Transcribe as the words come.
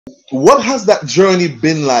What has that journey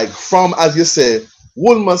been like from, as you say,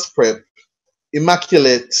 Woolmer's Prep,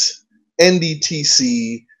 Immaculate,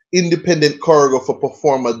 NDTC, independent choreographer,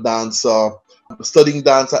 performer, dancer, studying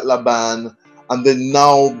dance at Laban, and then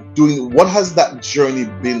now doing, what has that journey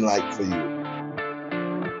been like for you?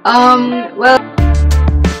 Well,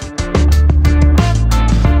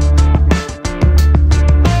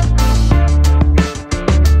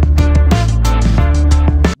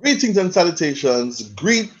 greetings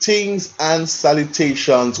and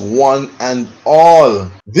salutations, one and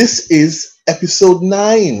all. This is episode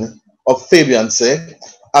 9 of Fabian Seh.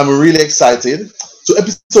 I'm really excited. So,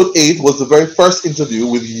 episode 8 was the very first interview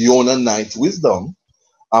with Yona Knight Wisdom,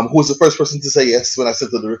 who was the first person to say yes when I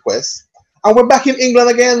sent her the request. And we're back in England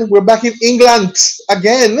again. We're back in England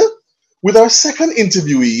again with our second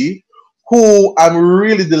interviewee, who I'm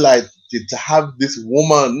really delighted to have this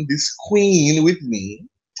woman, this queen with me.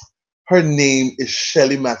 Her name is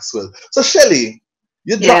Shelley Maxwell. So Shelley,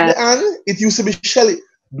 you dropped the Ann. It used to be Shelley.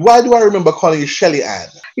 Why do I remember calling you Shelley Ann?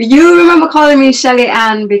 You remember calling me Shelley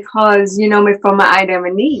Ann because you know me from my eye and my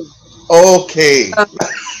knee. Okay.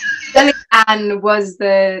 Shelley Ann was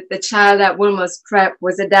the child at Woolmer's Prep,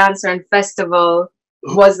 was a dancer and festival,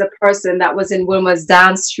 was the person that was in Woolmer's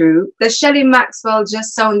dance troupe. The Shelley Maxwell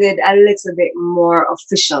just sounded a little bit more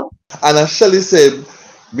official. And as Shelley said,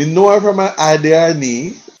 me know her from my eye and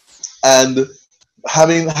knee. And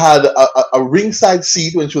having had a ringside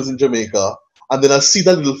seat when she was in Jamaica, and then a seat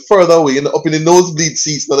a little further away, up in the nosebleed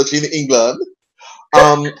seats now that she's in England,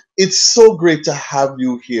 it's so great to have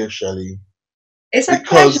you here, Shelley. It's a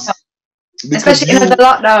pleasure, especially in the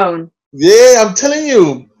lockdown. Yeah, I'm telling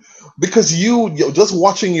you, because you just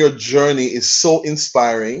watching your journey is so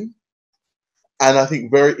inspiring, and I think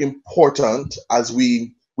very important as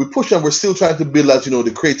we push, and we're still trying to build, as you know, the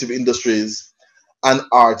creative industries and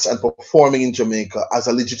arts and performing in Jamaica as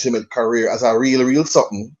a legitimate career, as a real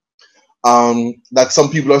something that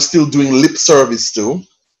some people are still doing lip service to,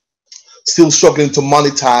 still struggling to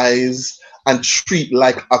monetize and treat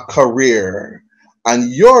like a career.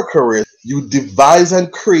 And your career, you devise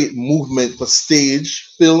and create movement for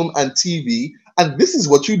stage, film, and TV, and this is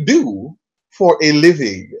what you do for a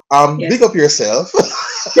living. Yes. Big up yourself.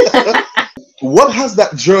 What has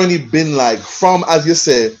that journey been like from, as you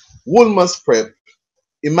say, Woolmer's Prep,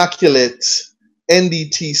 Immaculate,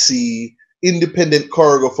 NDTC, independent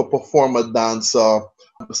choreographer, performer, dancer,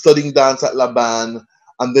 studying dance at Laban,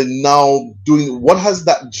 and then now doing, what has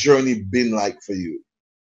that journey been like for you?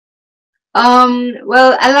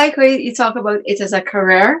 Well, I like how you talk about it as a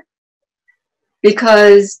career,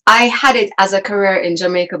 because I had it as a career in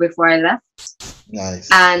Jamaica before I left. Nice.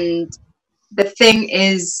 And the thing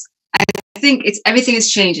is, I think everything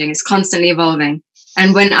is changing. It's constantly evolving.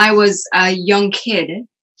 And when I was a young kid,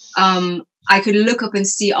 I could look up and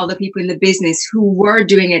see all the people in the business who were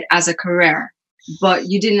doing it as a career, but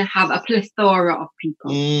you didn't have a plethora of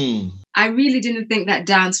people. I really didn't think that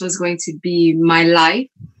dance was going to be my life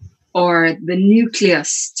or the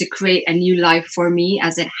nucleus to create a new life for me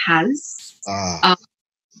as it has,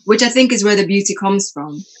 which I think is where the beauty comes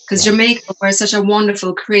from. Because Jamaica, we're such a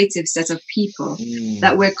wonderful, creative set of people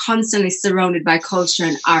that we're constantly surrounded by culture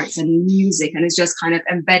and arts and music, and it's just kind of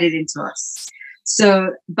embedded into us. So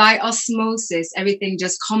by osmosis, everything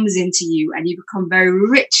just comes into you and you become very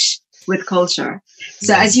rich with culture.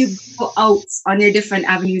 So as you go out on your different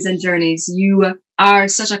avenues and journeys, you are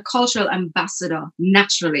such a cultural ambassador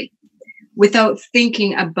naturally, without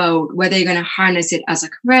thinking about whether you're going to harness it as a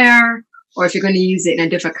career or if you're going to use it in a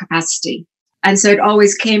different capacity. And so it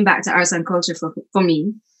always came back to arts and culture for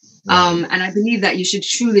me. And I believe that you should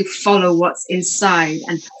truly follow what's inside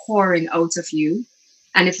and pouring out of you.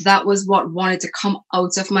 And if that was what wanted to come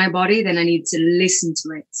out of my body, then I need to listen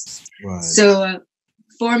to it. Right. So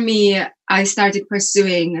for me, I started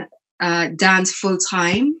pursuing dance full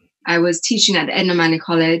time. I was teaching at the Edna Manley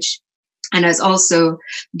College, and I was also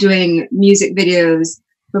doing music videos,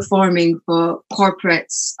 performing for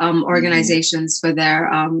corporate organizations for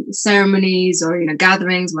their ceremonies or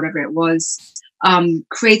gatherings, whatever it was,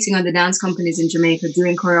 creating other dance companies in Jamaica,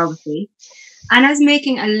 doing choreography. And I was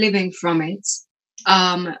making a living from it.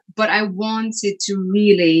 But I wanted to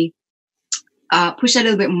really push a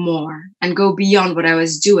little bit more and go beyond what I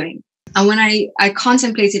was doing. And when I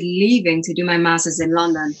contemplated leaving to do my master's in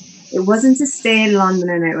London, it wasn't to stay in London,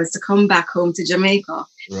 and it was to come back home to Jamaica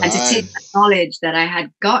and to take the knowledge that I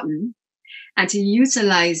had gotten and to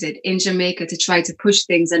utilize it in Jamaica to try to push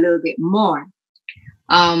things a little bit more.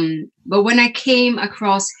 But when I came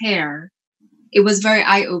across here, it was very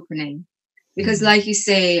eye-opening. Because like you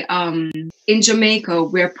say, in Jamaica,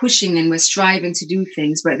 we're pushing and we're striving to do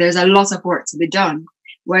things, but there's a lot of work to be done.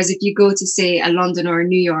 Whereas if you go to, say, a London or a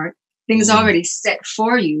New York, things are already set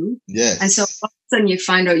for you. Yes. And so all of a sudden you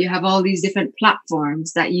find out you have all these different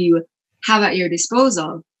platforms that you have at your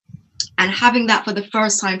disposal. And having that for the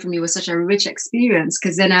first time for me was such a rich experience,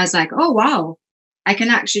 because then I was like, oh, wow, I can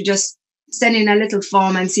actually just send in a little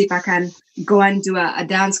form and see if I can go and do a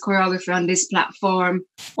dance choreography on this platform.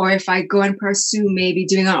 Or if I go and pursue maybe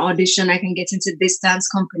doing an audition, I can get into this dance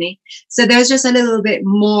company. So there's just a little bit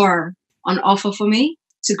more on offer for me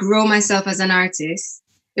to grow myself as an artist.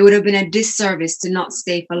 It would have been a disservice to not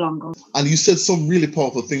stay for longer. And you said some really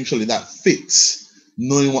powerful things, Shelley, that fits,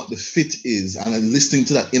 knowing what the fit is, and I'm listening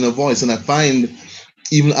to that inner voice. And I find,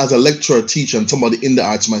 even as a lecturer, teacher, and somebody in the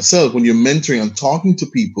arts myself, when you're mentoring and talking to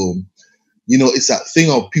people, you know, it's that thing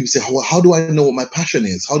of people say, well, how do I know what my passion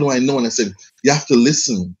is? How do I know? And I said, you have to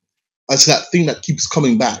listen. It's that thing that keeps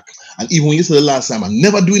coming back. And even when you said the last time, I'm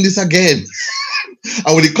never doing this again.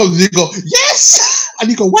 And when it comes, you go, yes! And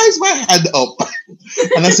you go, why is my hand up?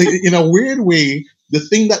 And I say, in a weird way, the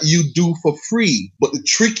thing that you do for free, but the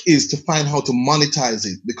trick is to find how to monetize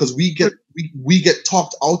it, because we get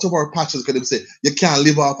talked out of our passions because they say, you can't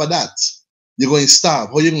live off of that. You're going to starve.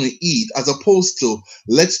 How are you going to eat? As opposed to,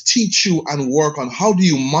 let's teach you and work on how do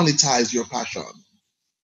you monetize your passion?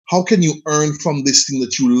 How can you earn from this thing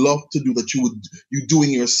that you love to do, that you do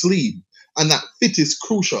in your sleep? And that fit is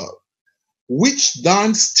crucial. Which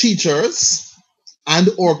dance teachers and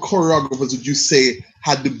or choreographers would you say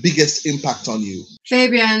had the biggest impact on you?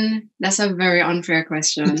 Fabian, that's a very unfair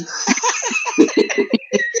question.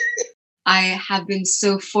 I have been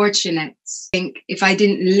so fortunate. I think if I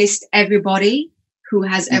didn't list everybody who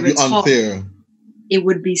has ever taught, it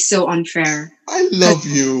would be so unfair. I love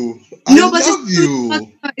you. I love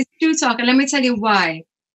you. It's true talk. And let me tell you why.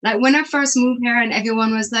 Like when I first moved here and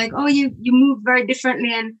everyone was like, oh, you move very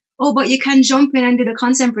differently. And, oh, but you can jump in and do the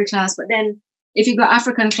contemporary class. But then if you go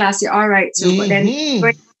African class, you're all right too. But then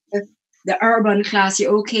the urban class,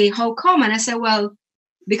 you're okay. How come? And I said, well,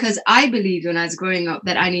 because I believed when I was growing up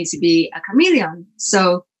that I need to be a chameleon.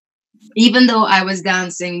 So even though I was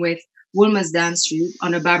dancing with Wilma's dance troupe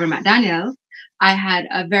under Barbara McDaniel, I had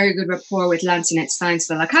a very good rapport with Lantinette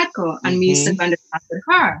Steinsville-Akatko, and we used to go to class with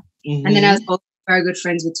her. And then I was also very good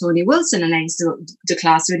friends with Tony Wilson, and I used to go to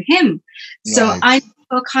class with him. Right. So I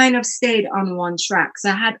kind of stayed on one track. So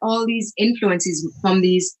I had all these influences from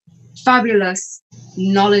these fabulous,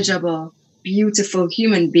 knowledgeable, beautiful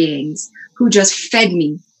human beings who just fed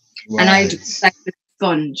me. Right. And I just like the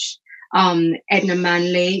sponge. Edna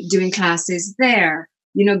Manley doing classes there,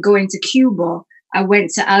 going to Cuba. I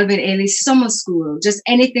went to Alvin Ailey's summer school, just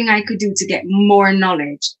anything I could do to get more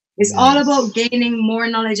knowledge. It's all about gaining more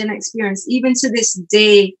knowledge and experience. Even to this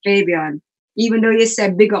day, Fabian, even though you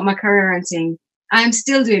said big up my career and thing, I'm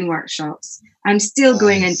still doing workshops. I'm still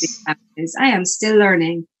going and doing classes. I am still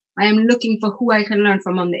learning. I am looking for who I can learn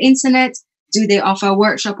from on the internet. Do they offer a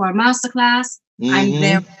workshop or a masterclass? I'm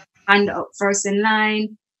there, hand up first in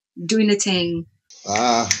line, doing the thing.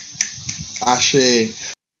 Ashe.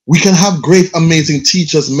 We can have great, amazing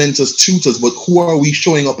teachers, mentors, tutors, but who are we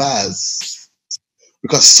showing up as?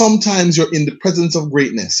 Because sometimes you're in the presence of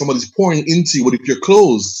greatness. Somebody's pouring into you, but if you're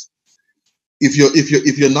closed,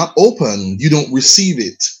 if you're not open, you don't receive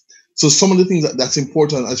it. So some of the things that's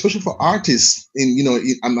important, especially for artists, I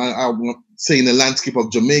say in the landscape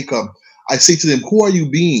of Jamaica, I say to them, who are you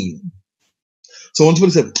being? So when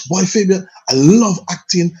somebody said, boy, Fabian, I love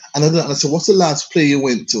acting. And I said, what's the last play you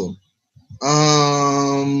went to?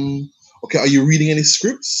 Okay, are you reading any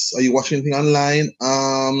scripts? Are you watching anything online?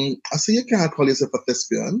 I say, you can't call yourself a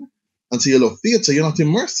thespian until you love theater. You're not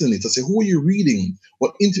immersed in it. I say, who are you reading?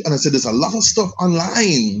 And I said, there's a lot of stuff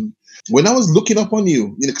online. When I was looking up on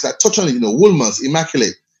you, because I touched on it, Wilma's,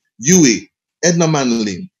 Immaculate, Yui, Edna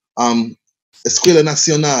Manley, Escuela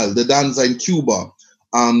Nacional, the danza in Cuba,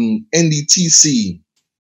 NDTC.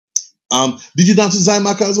 Did you dance with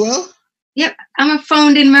Zymaka as well? Yep, I'm a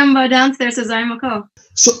founding member downstairs at Zymaka.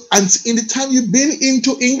 So, and in the time you've been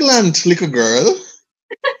into England, little girl,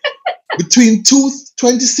 between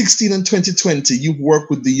 2016 and 2020, you've worked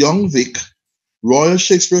with the Young Vic, Royal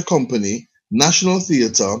Shakespeare Company, National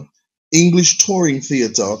Theatre, English Touring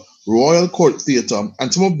Theatre, Royal Court Theatre,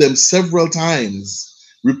 and some of them several times,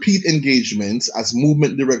 repeat engagements as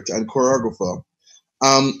movement director and choreographer.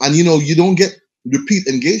 And you don't get repeat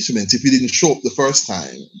engagements if you didn't show up the first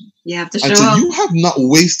time. You have to show up. And so you have not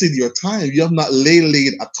wasted your time. You have not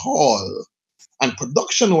laid at all. And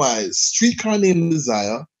production-wise, Streetcar Named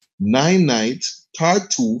Desire, Nine Night,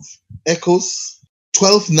 Tartuffe, Echoes,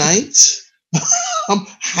 12th Night,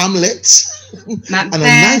 Hamlet, and a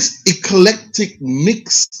nice eclectic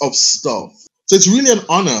mix of stuff. So it's really an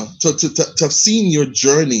honor to have seen your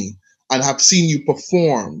journey and have seen you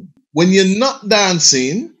perform. When you're not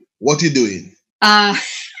dancing, what are you doing? Uh,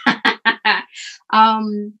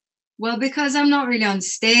 well, because I'm not really on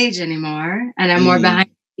stage anymore and I'm more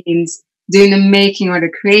behind the scenes doing the making or the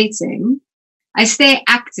creating, I stay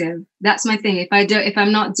active. That's my thing. If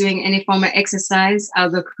I'm not doing any form of exercise, I'll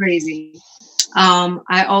go crazy.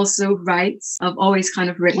 I also write. I've always kind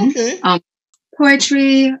of written. Okay.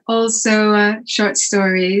 Poetry, also short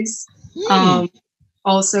stories.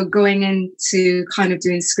 Also going into kind of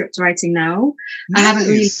doing script writing now. Nice. I haven't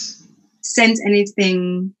really sent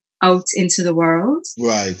anything out into the world.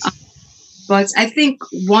 Right. But I think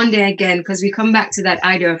one day again, because we come back to that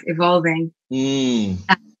idea of evolving.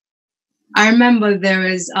 I remember there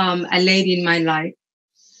was a lady in my life,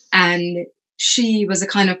 and she was the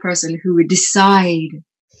kind of person who would decide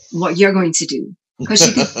what you're going to do, because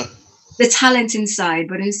she could the talent inside,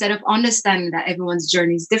 but instead of understanding that everyone's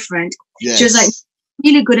journey is different, yes. She was like,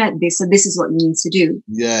 really good at this, so this is what you need to do.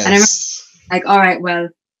 Yes. And I remember, like, all right, well,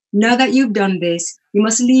 now that you've done this, you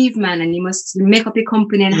must leave, man, and you must make up your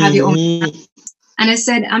company and have your own. And I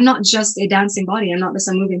said, I'm not just a dancing body. I'm not just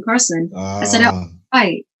a moving person. I said,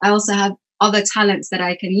 right. I also have other talents that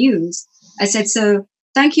I can use. I said, so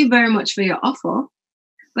thank you very much for your offer,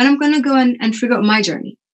 but I'm going to go and figure out my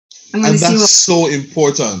journey. I'm going to see that's so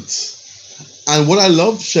important. And what I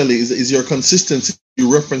love, Shelley, is your consistency.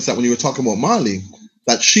 You referenced that when you were talking about Marley,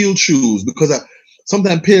 that she'll choose, because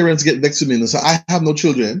sometimes parents get vexed with me and say, I have no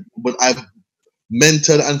children, but I've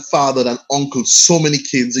mentored and fathered and uncled so many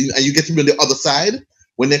kids, and you get to be on the other side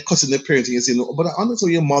when they're cussing their parents and you say, no, but I understand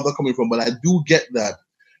where your mother coming from, but I do get that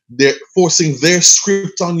they're forcing their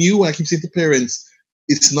script on you. And I keep saying to parents,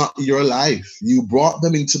 it's not your life. You brought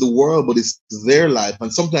them into the world, but it's their life.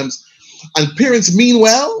 And sometimes, and parents mean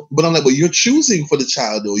well, but I'm like, but you're choosing for the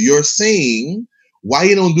child, though. You're saying, why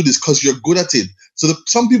you don't do this? Because you're good at it. So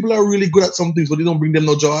some people are really good at some things, but they don't bring them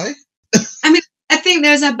no joy. I mean, I think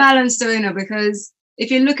there's a balance though, because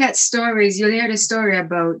if you look at stories, you'll hear the story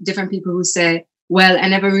about different people who say, well, I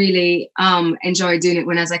never really enjoyed doing it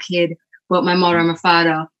when I was a kid, but my mother and my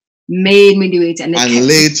father made me do it. And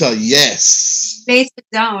later, yes. Later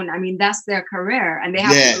down, I mean, that's their career and they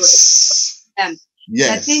have to do it.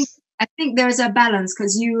 Yes. So I think there's a balance,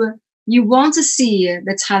 because you want to see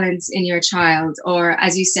the talents in your child, or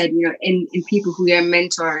as you said, in people who you're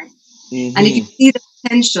mentoring. And if you see the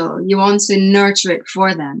potential, you want to nurture it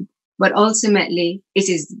for them. But ultimately, it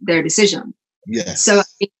is their decision. Yes. So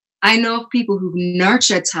I know of people who've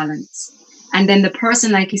nurtured talents, and then the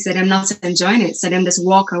person, like you said, I'm not enjoying it, so them just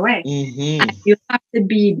walk away. And you have to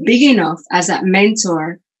be big enough as that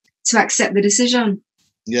mentor to accept the decision.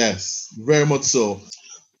 Yes, very much so.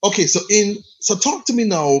 Okay, so talk to me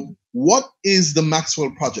now. What is the Maxwell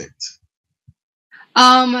project?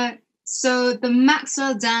 So the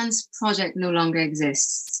Maxwell Dance Project no longer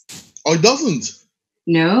exists. Oh, it doesn't?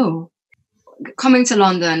 No. Coming to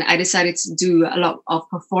London, I decided to do a lot of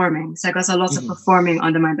performing. So I got a lot of performing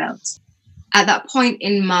under my belt. At that point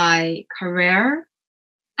in my career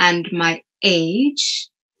and my age,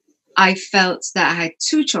 I felt that I had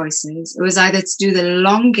two choices. It was either to do the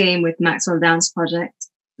long game with Maxwell Dance Project,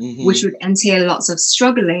 which would entail lots of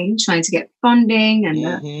struggling, trying to get funding and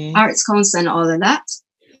the Arts Council and all of that.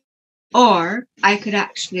 Or I could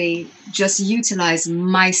actually just utilize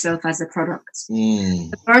myself as a product.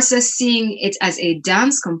 Versus seeing it as a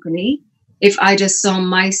dance company, if I just saw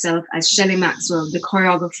myself as Shelley Maxwell, the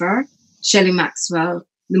choreographer, Shelley Maxwell,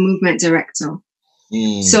 the movement director.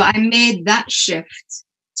 So I made that shift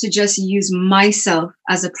to just use myself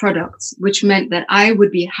as a product, which meant that I would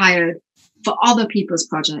be hired for other people's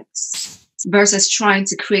projects versus trying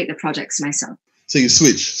to create the projects myself. So you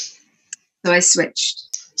switched. So I switched.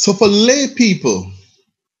 So for lay people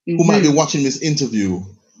who might be watching this interview,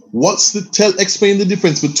 explain the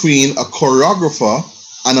difference between a choreographer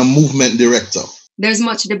and a movement director? There's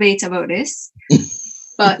much debate about this,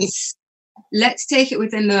 but let's take it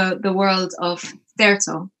within the world of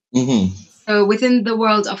theatre. So within the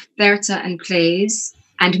world of theatre and plays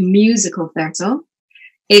and musical theatre,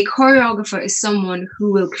 a choreographer is someone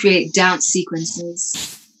who will create dance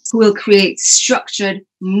sequences, who will create structured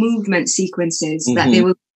movement sequences that they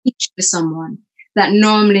will teach to someone. That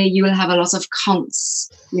normally you will have a lot of counts,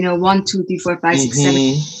 1, 2, 3, 4, 5, 6,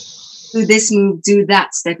 7. Do this move, do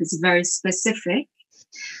that step. It's very specific.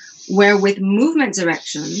 Where with movement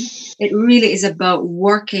direction, it really is about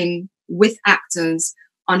working with actors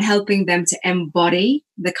on helping them to embody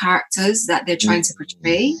the characters that they're trying to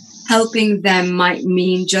portray. Helping them might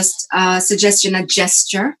mean just a suggestion, a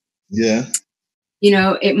gesture. Yeah. You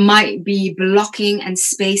know, it might be blocking and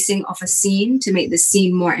spacing of a scene to make the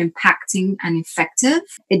scene more impacting and effective.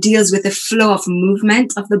 It deals with the flow of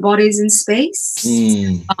movement of the bodies in space.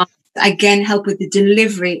 Again, help with the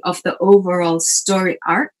delivery of the overall story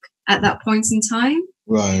arc at that point in time.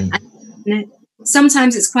 Right. And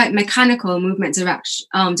sometimes it's quite mechanical movement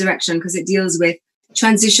direction because it deals with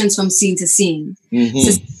transitions from scene to scene. Mm-hmm.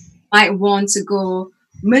 So you might want to go,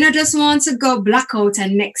 I just want to go blackout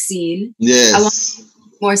and next scene. Yes. I want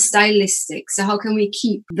more stylistic. So how can we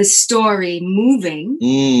keep the story moving?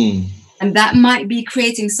 And that might be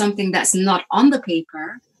creating something that's not on the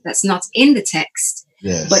paper, that's not in the text,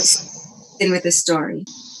 yes, but in with the story.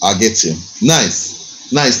 I get you. Nice.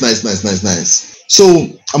 So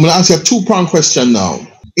I'm going to ask you a two-pronged question now.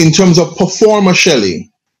 In terms of performer,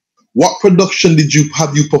 Shelley, what production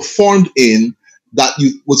have you performed in that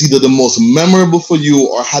was either the most memorable for you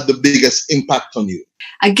or had the biggest impact on you?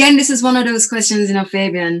 Again, this is one of those questions, you know,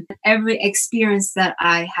 Fabian. Every experience that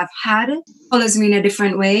I have had follows me in a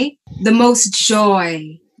different way. The most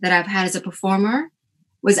joy that I've had as a performer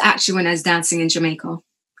was actually when I was dancing in Jamaica,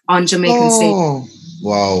 on Jamaican stage.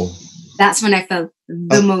 Wow. That's when I felt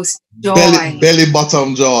the most joy. Belly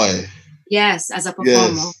bottom joy. Yes, as a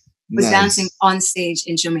performer. Yes. Was dancing on stage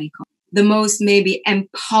in Jamaica. The most maybe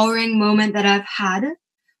empowering moment that I've had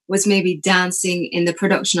was maybe dancing in the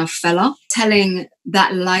production of Fella, telling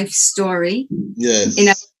that life story. Yes. In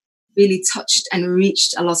a really touched and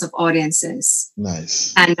reached a lot of audiences.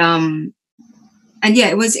 Nice. And yeah,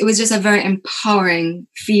 it was just a very empowering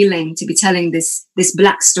feeling to be telling this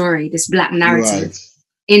Black story, this Black narrative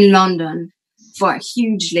in London for a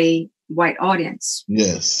hugely white audience.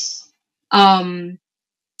 Yes.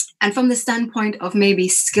 And from the standpoint of maybe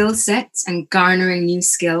skill sets and garnering new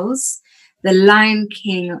skills, The Lion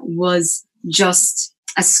King was just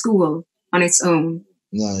a school on its own.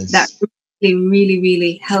 Nice. That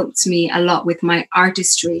really helped me a lot with my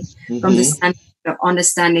artistry from the standpoint of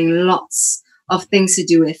understanding lots of things to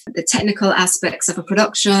do with the technical aspects of a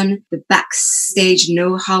production, the backstage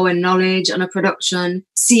know-how and knowledge on a production,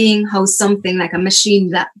 seeing how something like a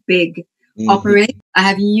machine that big operates. I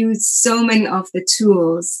have used so many of the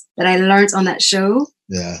tools that I learned on that show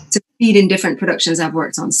to feed in different productions I've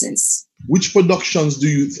worked on since. Which productions do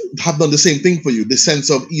you have done the same thing for you? The sense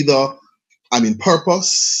of either,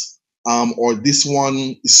 purpose, or this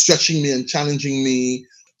one is stretching me and challenging me.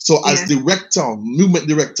 So as director, movement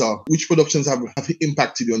director, which productions have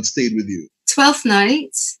impacted you and stayed with you? 12th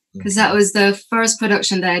Night, because that was the first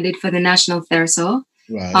production that I did for the National Theatre.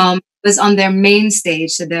 Right. It was on their main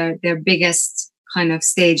stage, so their biggest kind of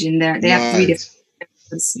stage in there. They have 3 different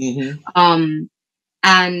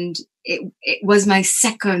and it was my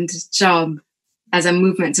second job as a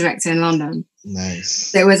movement director in London.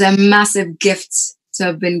 Nice. There was a massive gift to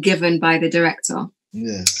have been given by the director.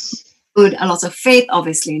 Yes. Put a lot of faith,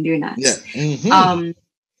 obviously, in doing that. Yeah.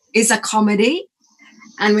 It's a comedy,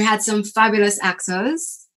 and we had some fabulous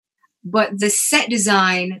actors, but the set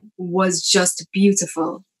design was just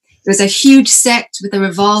beautiful. It was a huge set with a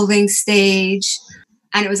revolving stage,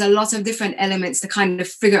 and it was a lot of different elements to kind of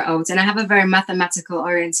figure out. And I have a very mathematical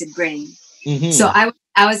oriented brain. So I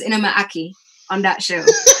was in a Ma'aki on that show.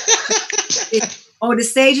 The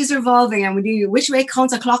stage is revolving and we do which way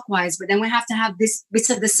counterclockwise, but then we have to have this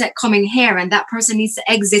bit of the set coming here and that person needs to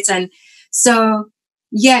exit. And so,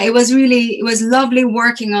 yeah, it was lovely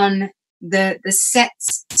working on the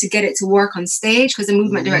sets to get it to work on stage, because the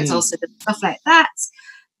movement director also did stuff like that.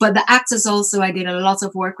 But the actors also, I did a lot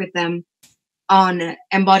of work with them on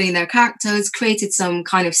embodying their characters, created some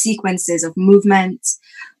kind of sequences of movement,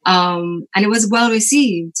 and it was well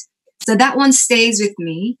received. So that one stays with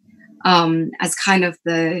me as kind of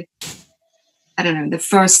the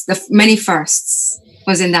many firsts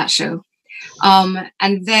was in that show.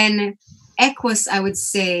 And then Equus, I would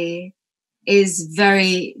say, is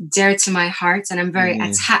very dear to my heart, and I'm very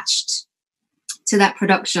attached to that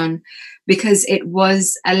production because it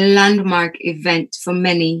was a landmark event for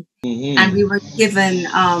many. And we were given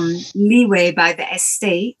leeway by the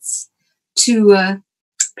estates to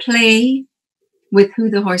play with who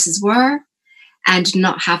the horses were and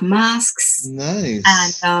not have masks. Nice.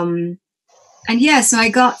 And yeah, so I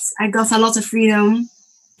got a lot of freedom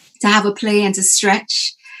to have a play and to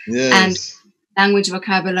stretch and language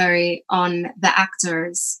vocabulary on the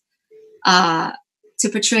actors to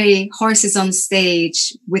portray horses on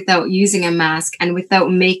stage without using a mask and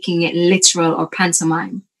without making it literal or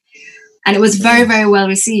pantomime. And it was very, very well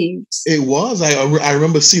received. It was. I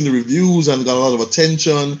remember seeing the reviews and got a lot of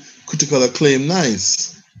attention, critical acclaim.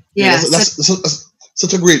 Nice. Yeah. That's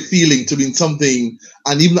such a great feeling to be in something,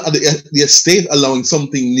 and even at the estate allowing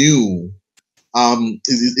something new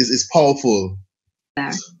is powerful.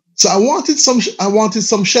 Yeah. So I wanted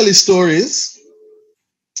some Shelley stories,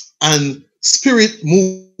 and Spirit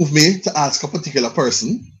moved me to ask a particular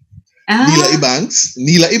person, Neela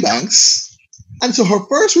Ebanks. And so her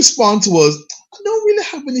first response was, I don't really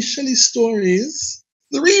have any Shelley stories.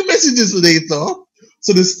 3 messages later.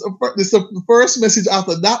 So the first message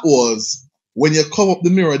after that was, when you come up the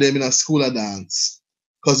mirror them in a school of dance,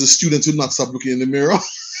 because the students would not stop looking in the mirror.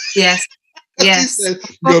 Yes. Yes. She said,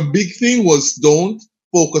 your big thing was don't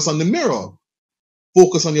focus on the mirror.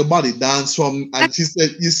 Focus on your body. Dance from, and she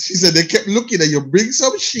said they kept looking at you, bring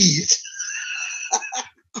some sheet,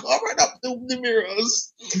 covered up the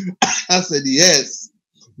mirrors. I said, yes.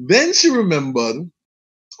 Then she remembered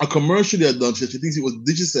a commercial they had done. She thinks it was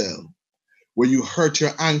Digicel, where you hurt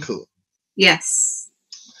your ankle. Yes.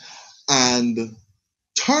 And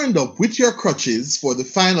turned up with your crutches for the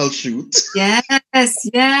final shoot. Yes,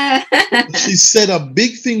 yeah. She said a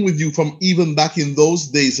big thing with you from even back in those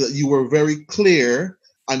days, that you were very clear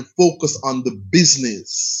and focused on the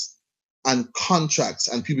business and contracts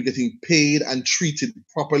and people getting paid and treated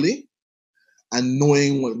properly, and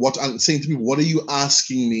knowing what I'm saying to people, what are you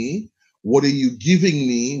asking me? What are you giving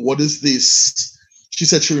me? What is this? She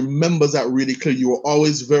said she remembers that really clearly. You were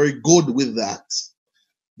always very good with that.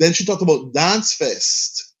 Then she talked about Dance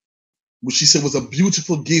Fest, which she said was a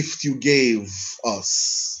beautiful gift you gave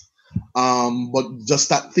us. But just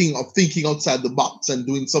that thing of thinking outside the box and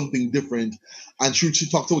doing something different. And she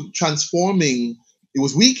talked about transforming, it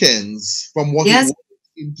was weekends, from what it was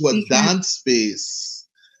into a dance space.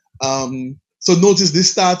 So notice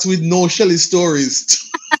this starts with no Shelley stories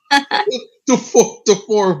to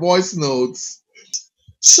 4 voice notes.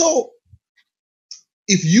 So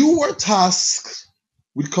if you were tasked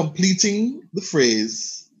with completing the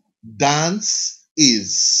phrase, dance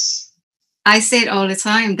is. I say it all the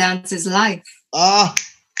time, dance is life.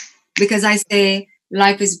 Because I say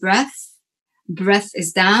life is breath, breath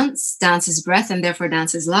is dance, dance is breath, and therefore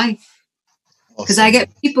dance is life. Because I get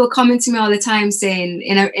people coming to me all the time saying,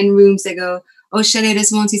 in rooms, they go, oh, Shelley, I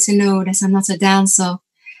just want you to know that I'm not a dancer.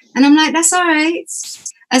 And I'm like, that's all right.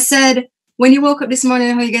 I said, when you woke up this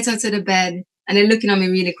morning, how you get out of the bed? And they're looking at me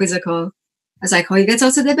really quizzical. I was like, how you get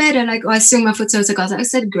out of the bed? They're like, oh, I swing my foot out of the I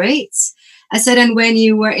said, great. I said, and when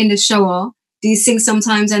you were in the shower, do you sing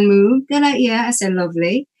sometimes and move? They're like, yeah. I said,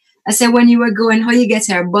 lovely. I said, when you were going, how you get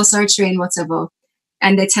here? Bus or train, whatever.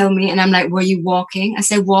 And they tell me, and I'm like, were you walking? I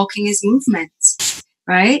said, walking is movement,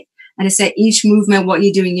 right? And I said, each movement, what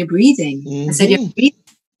you're doing, you're breathing. Mm-hmm. I said, you're breathing.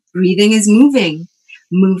 Breathing is moving.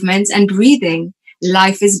 Movement and breathing.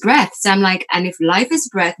 Life is breath. So I'm like, and if life is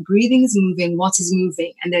breath, breathing is moving, what is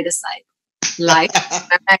moving? And they're just like, life.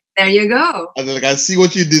 Like, there you go. And they're like, I see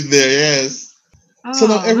what you did there, yes. Oh, so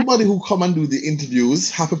now everybody who come and do the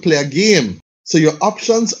interviews have to play a game. So your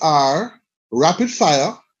options are rapid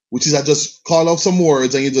fire, which is I just call out some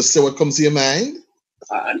words and you just say what comes to your mind.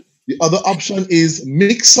 The other option is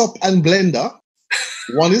mix up and blender.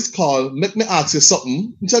 One is called make me ask you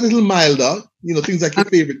something, which is a little milder, things like your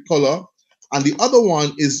favorite color. And the other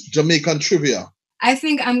one is Jamaican trivia. I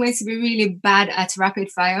think I'm going to be really bad at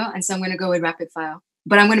rapid fire, and so I'm going to go with rapid fire.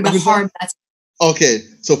 But I'm going to be hard at. Okay,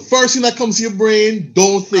 so first thing that comes to your brain,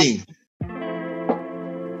 don't think.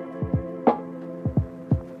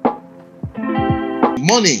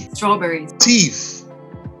 Money. Strawberries. Teeth.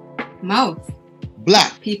 Mouth.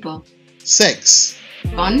 Black. People. Sex.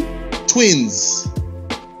 Fun. Twins.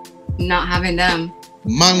 Not having them.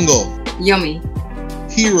 Mango. Yummy.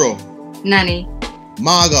 Hero. Nanny.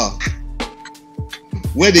 Maga.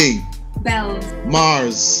 Wedding. Bells.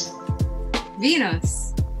 Mars.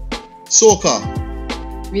 Venus. Soca.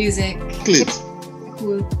 Music. Clit.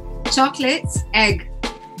 Cool. Chocolate. Egg.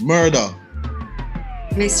 Murder.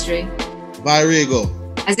 Mystery. Virago.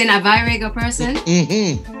 As in a Virago person?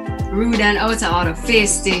 Mm-hmm. Rude and out of order.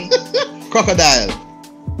 Feisty. Crocodile.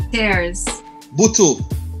 Tears. Butu.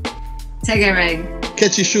 Tegereg.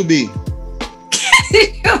 Kechi Shubi.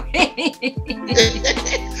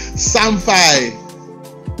 Samfai.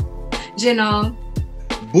 Jinal.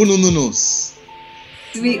 Bunununus.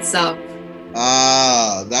 Sweet Sop.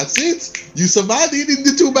 That's it. You survived. You didn't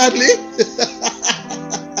do too badly.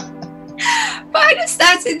 But I just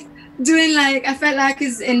started doing I felt like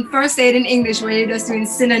it's in first aid in English where you're just doing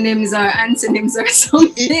synonyms or antonyms or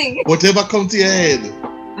something. Whatever comes to your head.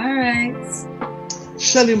 All right.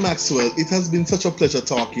 Shelley Maxwell, it has been such a pleasure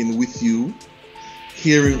talking with you,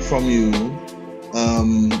 hearing from you.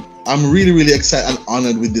 I'm really, really excited and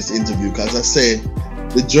honored with this interview because I say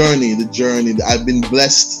the journey, I've been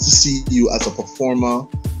blessed to see you as a performer,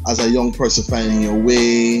 as a young person finding your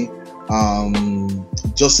way.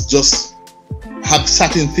 Just have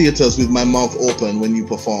sat in theaters with my mouth open when you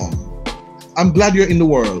perform. I'm glad you're in the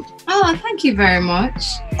world. Oh, thank you very much.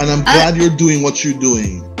 And I'm glad you're doing what you're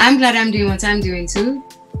doing. I'm glad I'm doing what I'm doing too.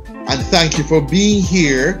 And thank you for being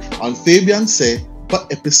here on Fabian Seh for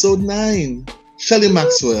episode 9. Shelley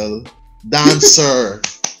Maxwell, dancer.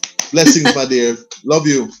 Blessings, my dear. Love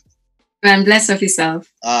you. And bless of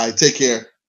yourself. All right, take care.